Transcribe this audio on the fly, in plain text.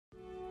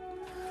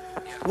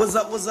What's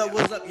up,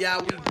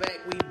 y'all? We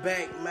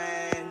back,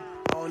 man.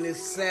 On this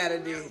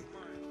Saturday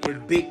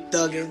with Big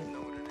Thuggin'.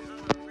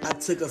 I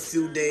took a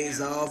few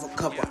days off, a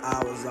couple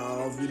hours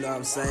off, you know what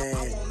I'm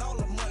saying?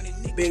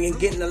 Been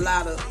getting a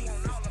lot of,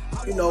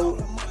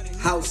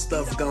 house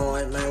stuff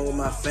going, man, with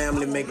my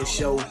family, making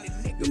sure,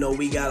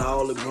 we got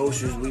all the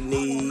groceries we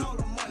need,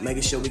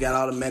 making sure we got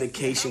all the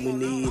medication we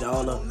need,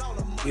 all the,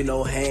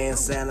 hand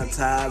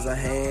sanitizer,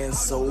 hand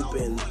soap,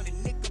 and,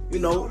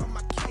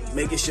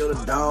 making sure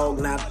the dog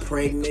not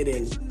pregnant,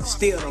 and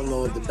still don't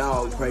know if the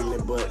dog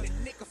pregnant, but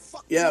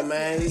yeah,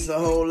 man, it's a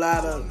whole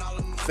lot of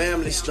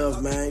family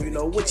stuff, man.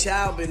 What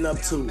y'all been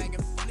up to?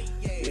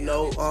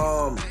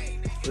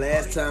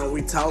 Last time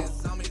we talked,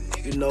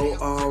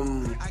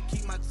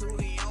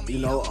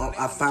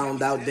 I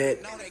found out that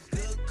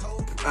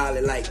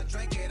probably like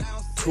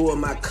two of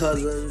my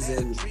cousins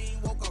and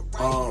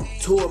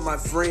two of my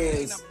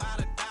friends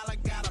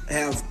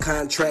have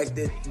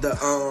contracted the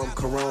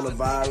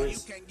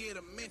coronavirus.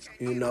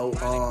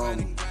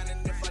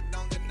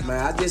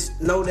 Man, I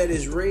just know that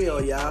it's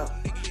real, y'all.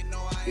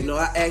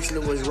 I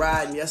actually was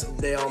riding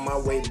yesterday on my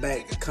way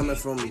back, coming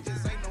from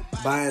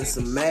buying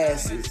some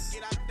masks.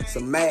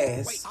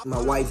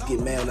 My wife get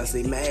mad when I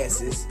say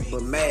masses,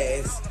 but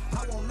masks.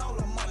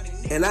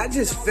 And I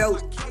just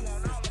felt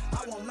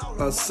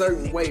a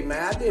certain way,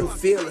 man. I didn't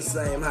feel the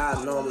same how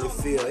I normally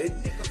feel. It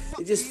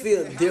just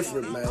feels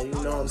different, man. You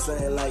know what I'm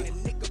saying? Like,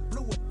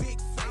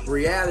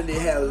 reality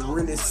has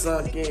really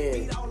sunk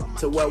in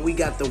to where we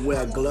got to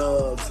wear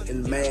gloves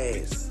and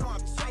masks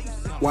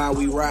while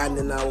we riding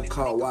in our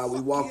car, while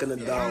we walking the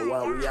dog,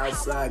 while we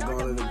outside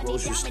going to the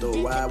grocery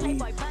store, while we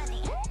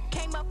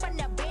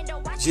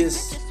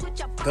just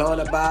going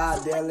about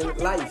our daily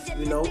life,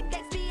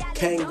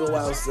 can't go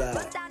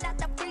outside,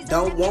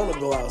 don't want to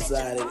go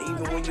outside, and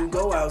even when you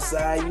go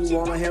outside, you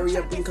want to hurry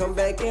up and come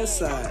back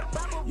inside,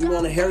 you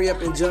want to hurry up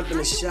and jump in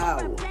the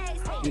shower,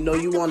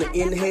 you want to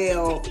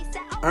inhale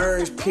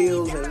orange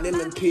pills and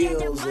lemon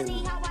pills, and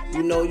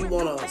you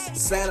want to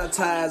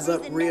sanitize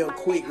up real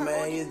quick,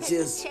 man. It's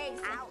just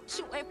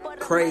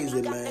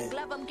crazy, man.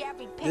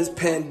 This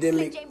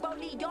pandemic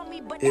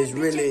is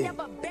really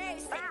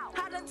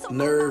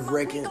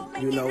nerve-wracking.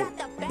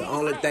 The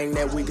only thing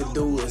that we could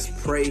do is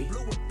pray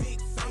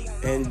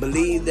and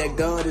believe that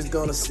God is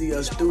gonna see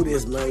us through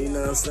this, man. You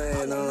know what I'm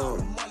saying?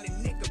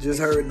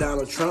 Just heard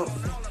Donald Trump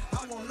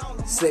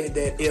say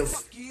that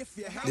if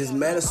this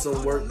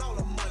medicine work,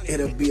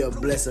 it'll be a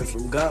blessing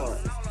from God.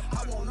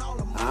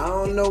 I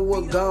don't know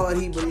what God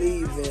he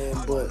believes in,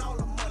 but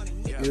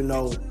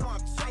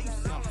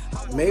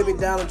maybe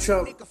Donald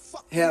Trump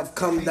have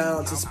come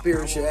down to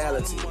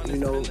spirituality,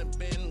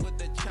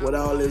 with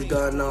all this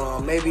going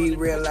on. Maybe he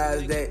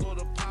realized that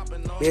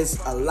it's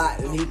a lot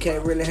and he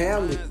can't really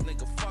handle it.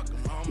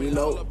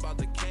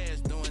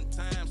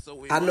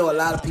 I know a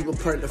lot of people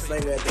point the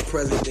finger at the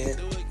president,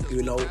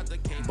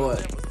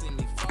 but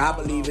I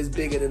believe it's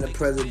bigger than the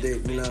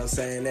president, you know what I'm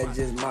saying? That's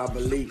just my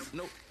belief.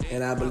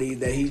 And I believe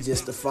that he's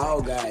just the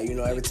fall guy.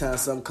 Every time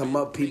something come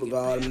up, people go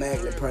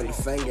automatically point the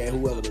finger at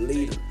whoever the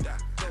leader.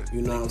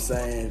 You know what I'm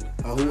saying?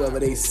 Or whoever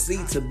they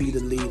see to be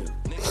the leader.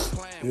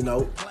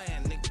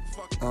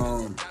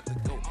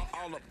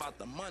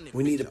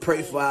 We need to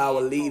pray for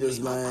our leaders,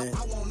 man.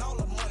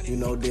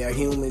 They're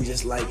human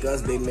just like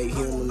us. They make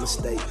human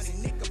mistakes.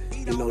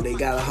 They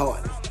got a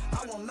heart.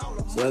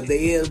 So if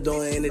they is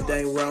doing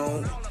anything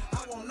wrong,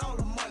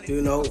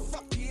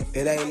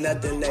 it ain't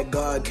nothing that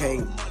God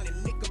can't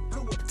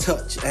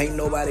touch. Ain't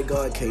nobody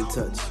God can't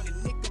touch.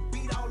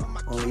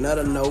 On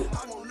another note,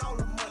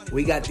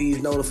 we got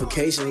these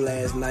notifications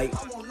last night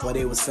where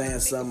they were saying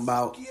something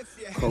about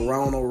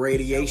coronal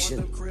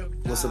radiation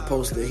was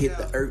supposed to hit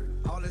the earth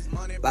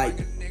like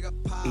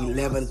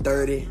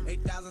 11:30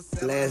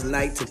 last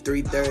night to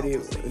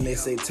 3:30, and they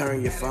say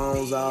turn your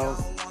phones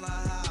off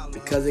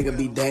because it could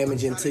be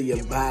damaging to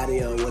your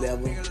body or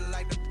whatever.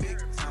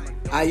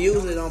 I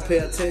usually don't pay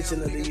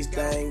attention to these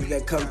things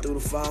that come through the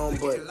phone,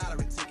 but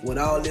with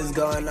all this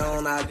going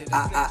on, I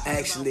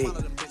actually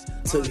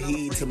took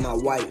heed to my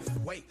wife,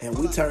 and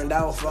we turned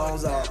our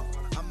phones off.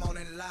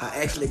 I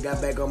actually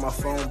got back on my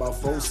phone about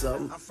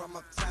 4-something,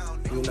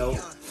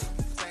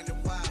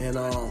 and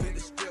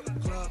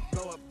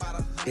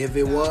if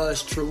it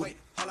was true,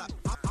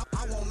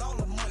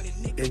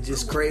 it's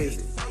just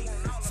crazy.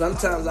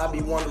 Sometimes I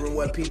be wondering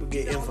where people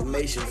get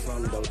information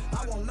from, though.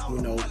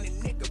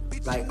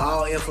 Like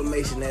all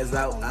information that's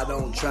out, I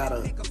don't try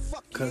to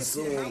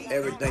consume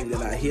everything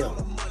that I hear.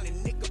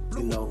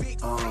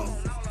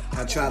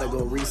 I try to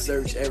go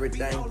research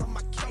everything,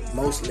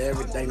 mostly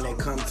everything that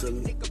comes to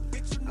me.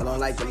 I don't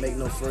like to make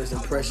no first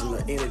impression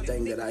of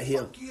anything that I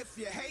hear,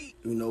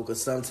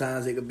 because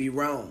sometimes it could be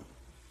wrong.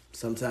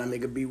 Sometimes it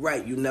could be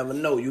right. You never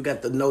know. You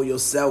got to know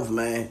yourself,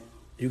 man.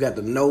 You got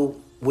to know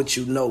what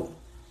you know.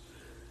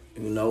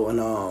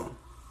 And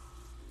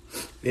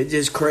it's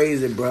just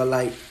crazy, bro.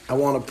 Like, I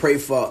want to pray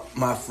for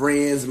my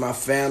friends, my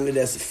family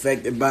that's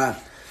affected by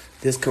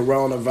this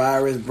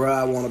coronavirus, bro.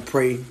 I want to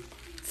pray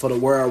for the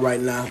world right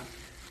now.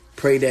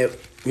 Pray that,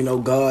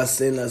 God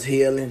send us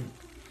healing.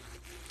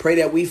 Pray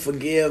that we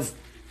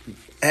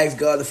ask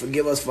God to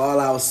forgive us for all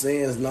our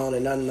sins, known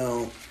and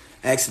unknown.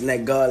 Asking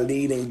that God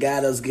lead and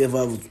guide us, give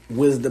us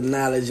wisdom,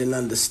 knowledge, and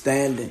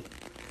understanding.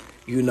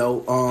 You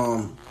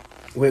know,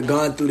 we're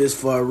going through this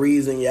for a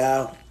reason,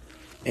 y'all.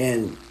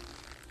 And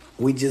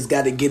we just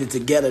got to get it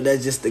together.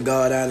 That's just the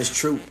God honest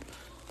truth.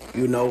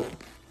 You know,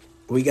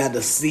 we got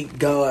to seek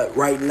God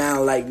right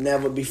now like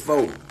never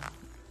before.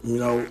 You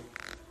know,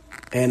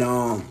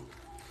 and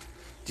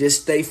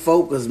just stay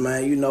focused,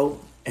 man, you know.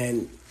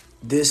 And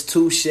this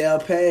too shall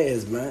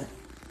pass, man.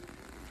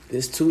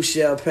 This too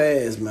shall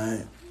pass,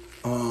 man.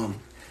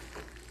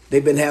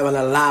 They've been having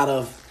a lot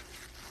of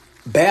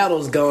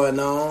battles going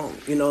on.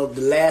 You know, the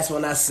last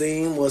one I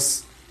seen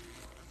was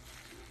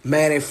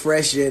Mannie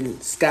Fresh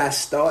and Scott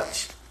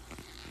Storch.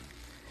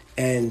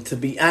 And to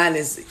be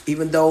honest,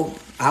 even though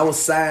I was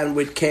signed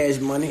with Cash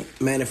Money,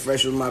 Mannie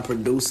Fresh was my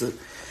producer.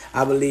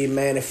 I believe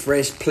Mannie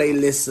Fresh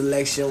playlist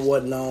selection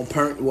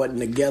wasn't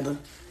together.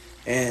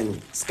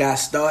 And Scott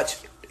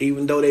Storch,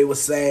 even though they were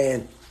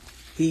saying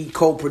he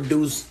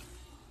co-produced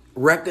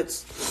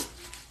records,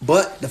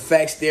 but the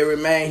fact still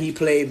remain he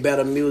played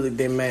better music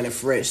than Mannie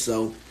Fresh.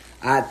 So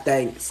I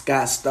think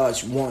Scott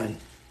Storch won.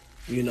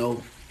 You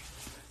know,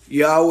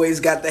 you always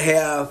got to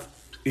have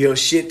your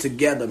shit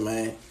together,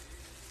 man.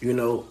 You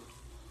know,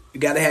 you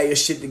got to have your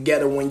shit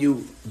together when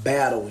you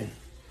battling.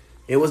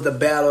 It was the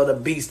battle of the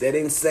beats. They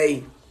didn't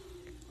say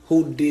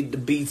who did the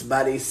beats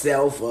by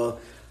themselves or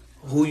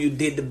who you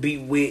did the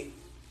beat with.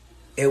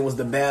 It was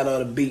the battle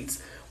of the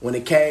beats. When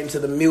it came to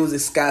the music,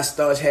 Scott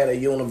Storch had a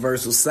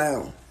universal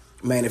sound.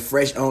 Mannie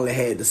Fresh only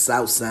had the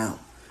South sound.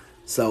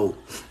 So,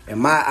 in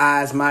my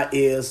eyes, my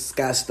ears,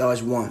 Scott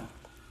Storch won.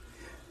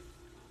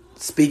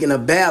 Speaking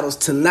of battles,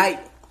 tonight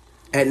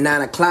at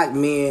 9 o'clock,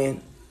 me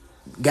and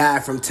guy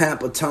from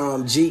Tampa,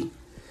 Tom G,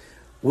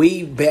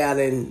 we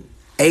battling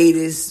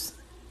 80s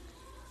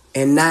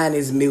and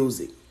 90s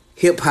music,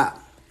 hip-hop.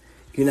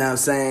 You know what I'm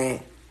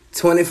saying?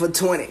 20 for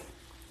 20.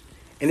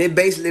 And it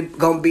basically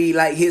gonna be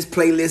like his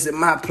playlist and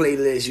my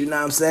playlist. You know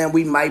what I'm saying?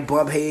 We might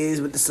bump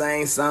heads with the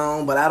same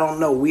song, but I don't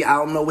know. I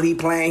don't know what he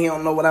playing. He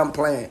don't know what I'm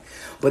playing.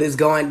 But it's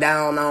going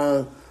down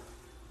on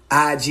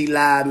IG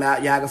Live. Now,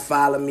 y'all can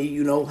follow me,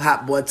 you know,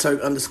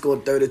 HotBoyTurk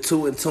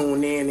 _32 and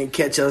tune in and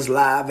catch us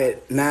live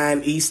at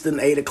 9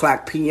 Eastern, 8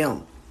 o'clock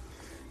p.m.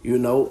 You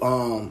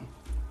know,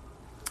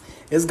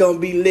 it's gonna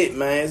be lit,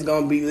 man. It's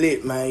gonna be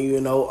lit, man.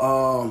 You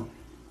know,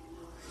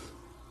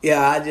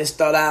 yeah, I just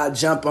thought I'd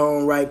jump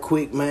on right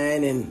quick,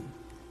 man, and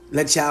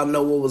let y'all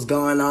know what was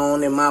going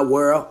on in my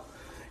world.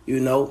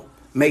 You know,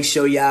 make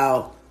sure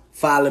y'all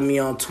follow me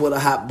on Twitter,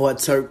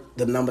 HotBoyTurk,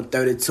 the number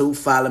 32.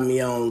 Follow me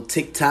on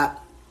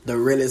TikTok, the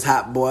realest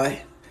hot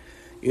boy.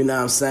 You know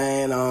what I'm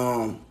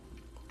saying?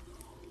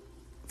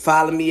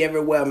 Follow me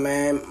everywhere,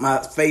 man. My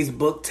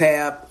Facebook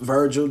tab,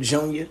 Virgil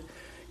Jr.,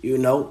 you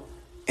know,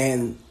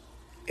 and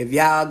if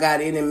y'all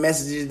got any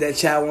messages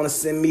that y'all want to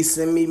send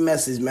me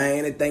message,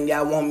 man. Anything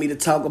y'all want me to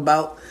talk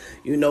about,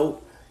 you know,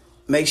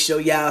 make sure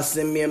y'all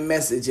send me a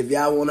message. If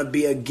y'all want to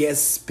be a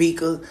guest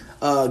speaker,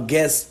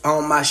 guest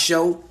on my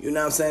show, you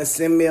know what I'm saying,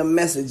 send me a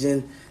message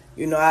and,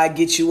 you know, I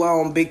get you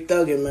on Big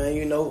Thuggin', man.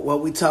 You know, where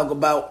we talk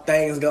about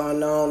things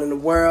going on in the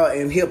world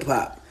and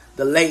hip-hop,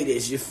 the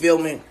latest, you feel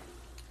me?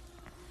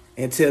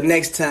 Until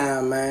next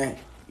time, man,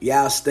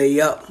 y'all stay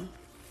up,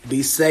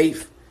 be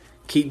safe,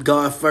 keep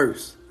God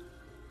first.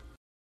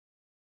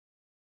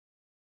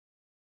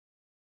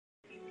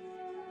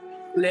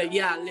 Let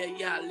y'all.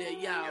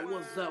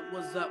 What's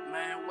up,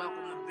 man?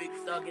 Welcome to Big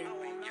Thuggin'.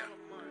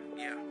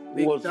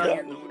 Big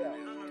Thuggin'.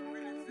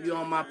 You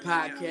on my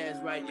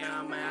podcast right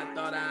now, man. I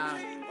thought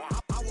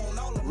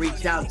I'd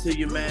reach out to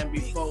you, man,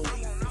 before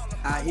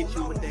I hit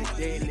you with that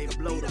deadly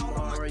blow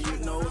tomorrow, you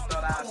know.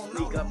 Thought I'd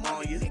sneak up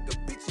on you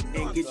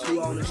and get you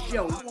on the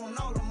show.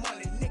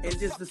 And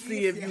just to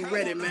see if you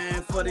ready,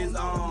 man, for this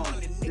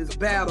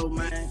battle,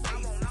 man.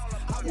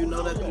 You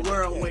know that the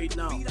world waiting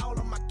on.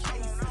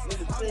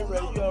 You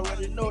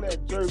already know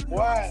that jerk,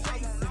 boy.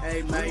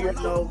 Hey, man, you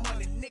know,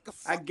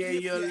 I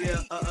gave you a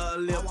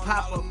little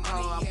pop-up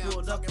call. I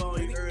pulled up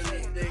on you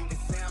earlier today.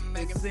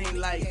 It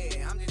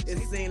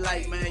seemed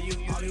like, man,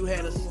 you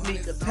had a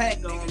sneak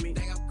attack on me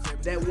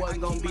that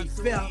wasn't gonna be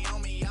fair.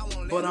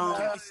 But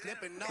I'm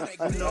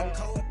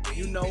glad.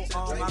 You know,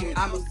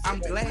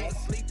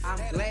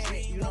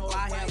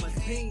 I have a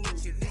team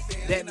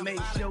that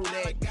makes sure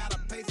that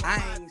I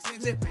ain't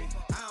slipping.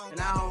 And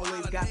I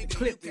always got the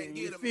clipping,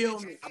 you feel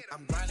me?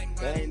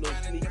 That ain't no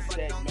sneak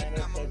attack, man.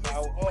 That's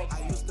how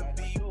I used to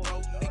be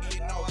broke.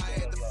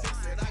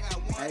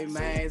 Hey,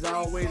 man, it's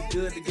always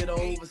good to get an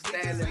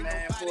overstanding,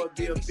 man, for it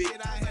be a big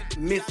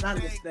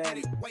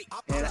misunderstanding.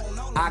 And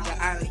I can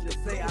honestly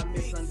say I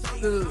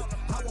misunderstood,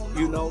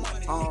 you know,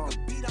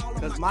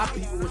 because my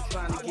people was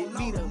trying to get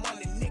me to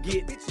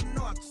get,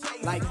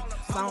 like,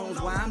 songs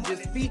where I'm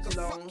just featured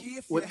on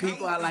with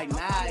people I like,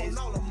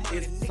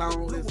 it's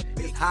songs,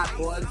 it's Hot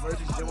Boys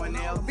versus Join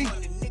LB.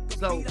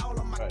 So,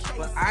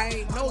 but I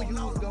ain't know you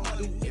was gonna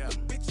do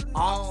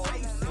all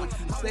what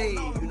you said, you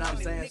know what I'm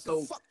saying?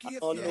 So, I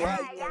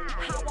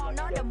want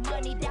all the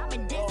money,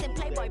 diamond dicks and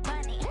Playboy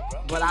bunny.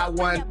 But I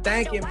wasn't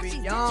thinking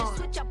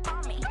beyond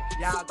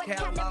y'all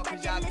catalog,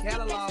 because y'all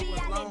catalog was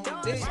long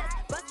then.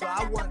 So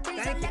I wasn't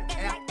thinking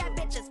after,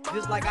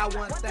 just like I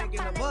wasn't thinking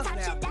of us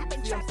after.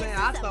 You see what I'm saying?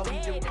 I thought we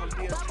just gonna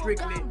deal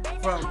strictly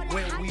from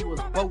when we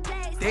was both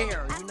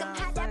there. You know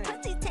what I'm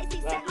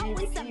saying? Like,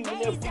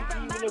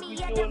 even if we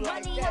do it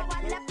like that,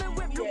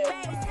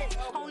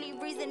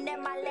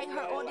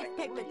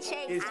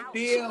 it's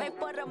still,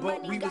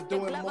 but we was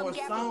doing more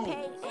songs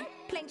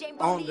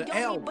on the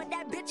album.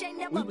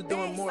 We was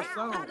doing more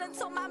songs.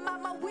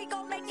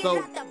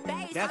 So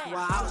that's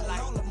why I was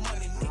like,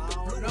 I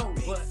don't know,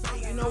 but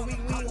you know,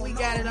 we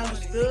got it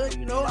understood.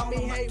 You know, I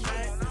mean, hey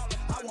man,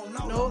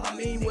 you know, I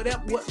mean,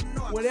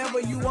 whatever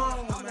you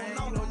want, man,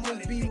 you know,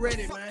 just be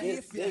ready, man.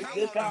 This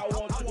how I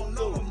want you to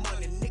do it.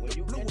 When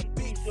you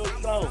release your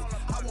song,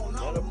 let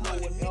them know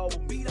what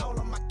album beat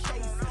on my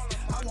cases.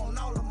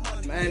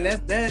 Man,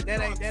 that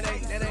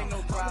ain't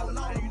no problem,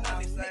 man. You know what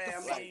I'm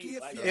saying?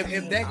 I mean,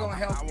 if that gonna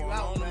help you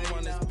out, man, you know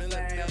what I'm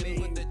saying? I mean,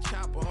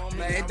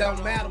 man, it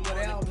don't matter what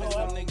album it's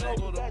on.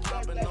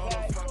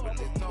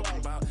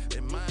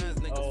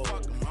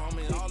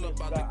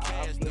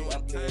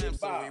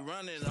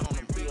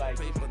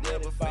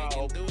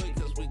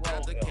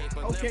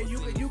 Okay, you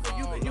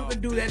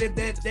can do that if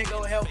that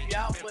gonna help you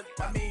out, but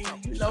I mean,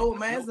 you know,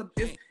 man,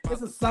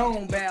 it's a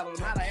song battle,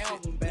 not an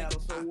album battle.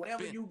 So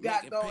whatever you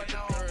got going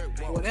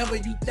on, whatever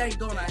you think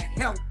gonna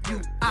help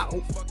you out,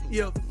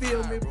 you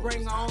feel me?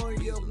 Bring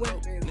on your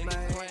weapons,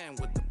 man.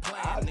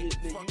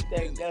 Obviously, you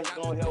think that's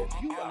gonna help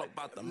you out.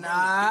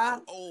 Nah.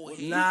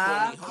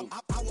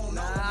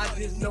 I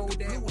just know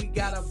that we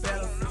got a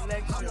better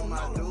selection,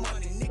 my dude.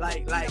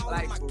 Like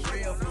for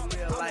real.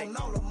 Like,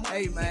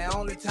 hey man,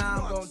 only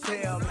time gonna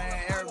tell,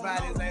 man.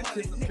 Everybody's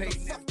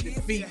anticipating this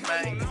defeat,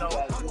 man. You know.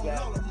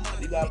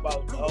 You got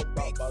about 6 hours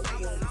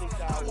left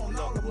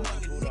before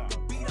you go down.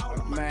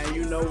 Man,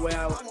 you know,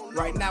 well,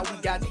 right now we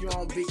got you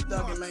on Big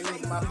Thuggin', man.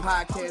 This is my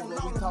podcast where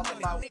we talk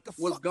about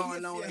what's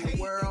going on in the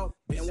world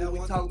and when we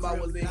talk about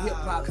what's in hip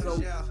hop.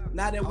 So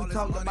now that we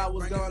talked about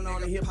what's going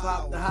on in hip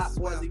hop, the Hot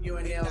Boys of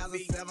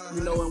UNLV,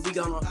 you know, and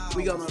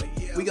we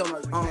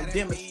gonna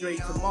demonstrate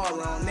tomorrow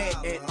on that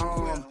at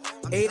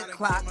 8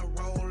 o'clock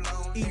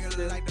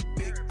Eastern,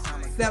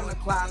 7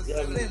 o'clock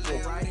Central,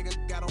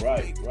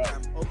 right?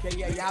 Right. Okay,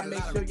 yeah, y'all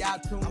make sure y'all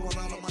tune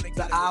in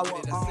to our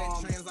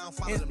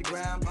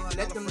Instagram.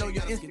 Let them know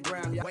your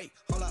Instagram, y'all.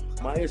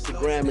 My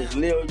Instagram is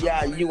Lil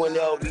Yah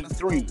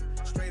UNLV3.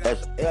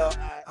 That's LILV.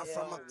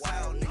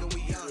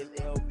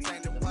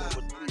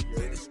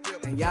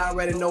 And y'all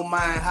already know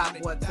mine, Hot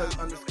Boy Turk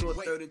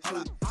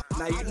 _32.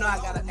 Now you know I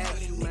gotta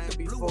ask you, man,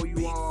 before you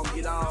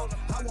get off.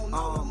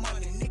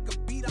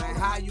 Man,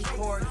 how you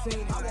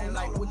quarantining, man?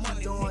 Like, what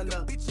you doing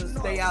to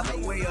stay out the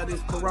way of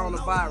this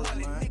coronavirus,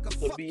 man?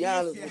 To be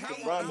honest with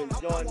you, bro, I'm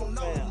enjoying the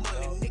fam.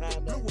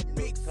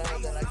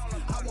 Time that I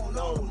keep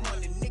alone,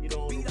 you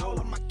know, on the road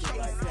and shit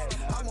like that,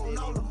 man.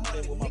 I'm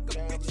being with my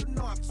family.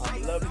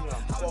 I'm loving it.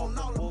 I'm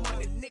comfortable.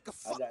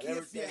 I got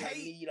everything I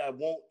need, I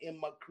want in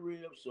my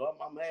crib, so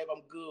I'm happy.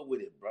 I'm good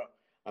with it, bro.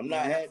 I'm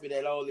not happy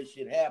that all this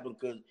shit happened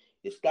because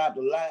it stopped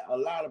a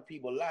lot of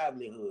people's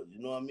livelihoods.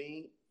 You know what I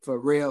mean? For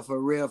real. You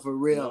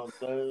know what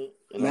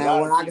I'm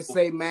man, what I can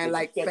say, man,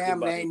 like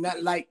family ain't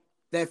nothing like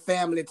that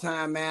family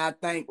time, man. I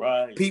think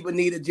people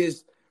need to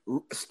just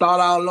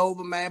start all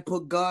over, man.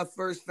 Put God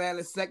first,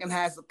 family second,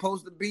 how it's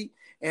supposed to be.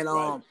 And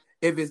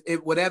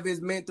if whatever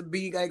is meant to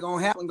be, they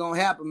gonna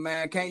happen,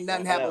 man. Can't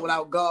nothing happen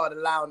without God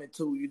allowing it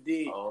to. You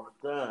did. All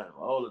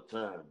the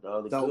time,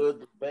 dog. The good,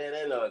 the bad,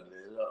 and ugly.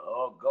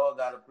 Oh, God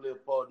got to play a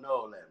part in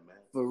all that, man.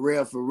 For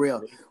real.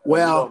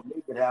 Well, he don't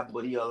make it happen,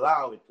 but he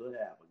allow it to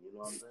happen. You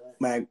know what I'm saying?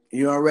 Man,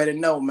 you already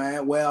know,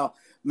 man. Well,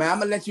 man, I'm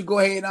gonna let you go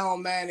ahead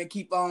on, man, and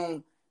keep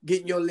on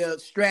getting your little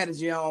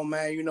strategy on,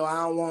 man. You know,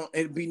 I don't want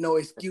it to be no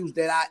excuse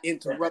that I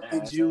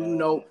interrupted you. You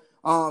know,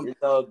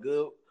 it's all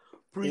good.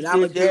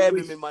 Appreciate you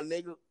having me, my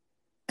nigga.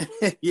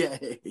 Yeah.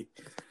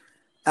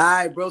 All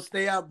right, bro.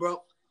 Stay out,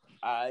 bro.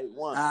 All right,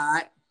 All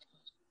right.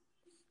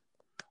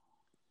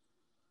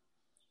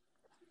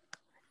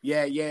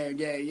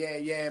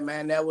 Yeah,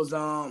 man. That was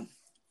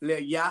Lil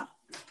Yah,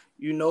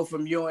 you know,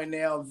 from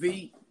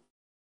UNLV.